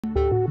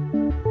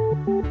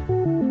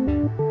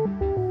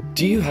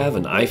Do you have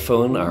an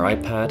iPhone or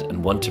iPad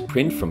and want to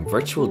print from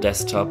virtual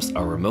desktops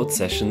or remote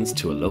sessions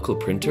to a local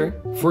printer?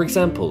 For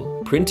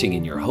example, printing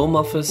in your home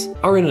office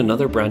or in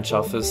another branch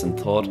office and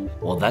thought,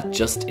 well, that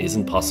just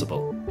isn't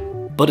possible.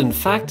 But in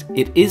fact,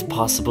 it is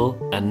possible,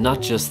 and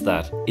not just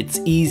that, it's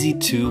easy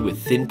too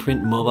with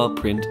ThinPrint Mobile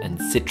Print and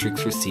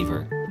Citrix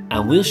Receiver.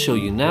 And we'll show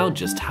you now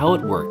just how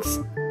it works.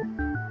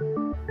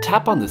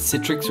 Tap on the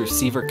Citrix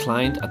Receiver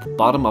client at the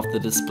bottom of the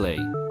display.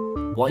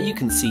 What you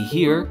can see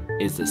here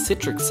is the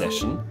Citrix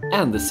session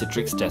and the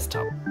Citrix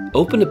desktop.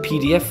 Open a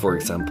PDF for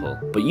example,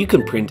 but you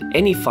can print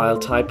any file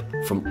type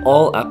from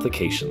all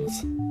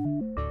applications.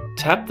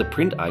 Tap the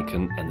print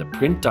icon and the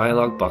print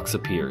dialog box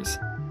appears.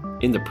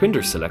 In the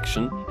printer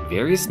selection,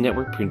 various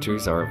network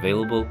printers are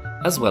available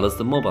as well as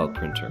the mobile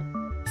printer.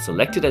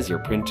 Select it as your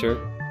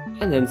printer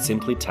and then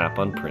simply tap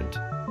on print.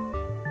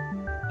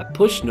 A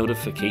push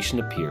notification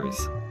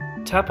appears.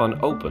 Tap on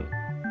open.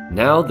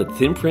 Now the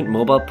ThinPrint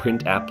mobile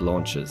print app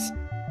launches.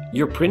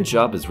 Your print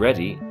job is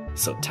ready,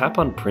 so tap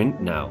on print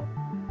now.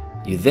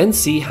 You then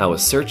see how a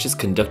search is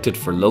conducted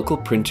for local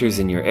printers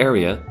in your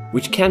area,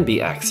 which can be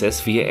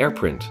accessed via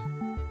AirPrint.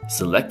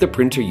 Select the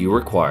printer you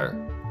require.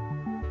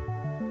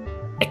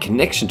 A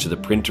connection to the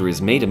printer is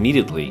made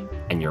immediately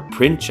and your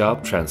print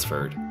job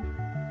transferred.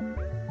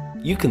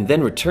 You can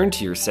then return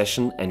to your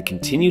session and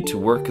continue to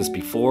work as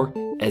before,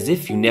 as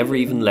if you never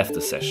even left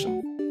the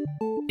session.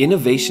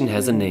 Innovation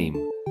has a name,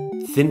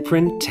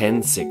 ThinPrint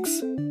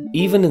 10.6.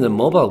 Even in the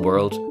mobile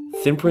world,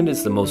 ThinPrint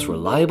is the most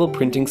reliable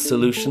printing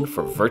solution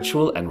for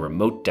virtual and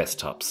remote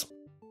desktops.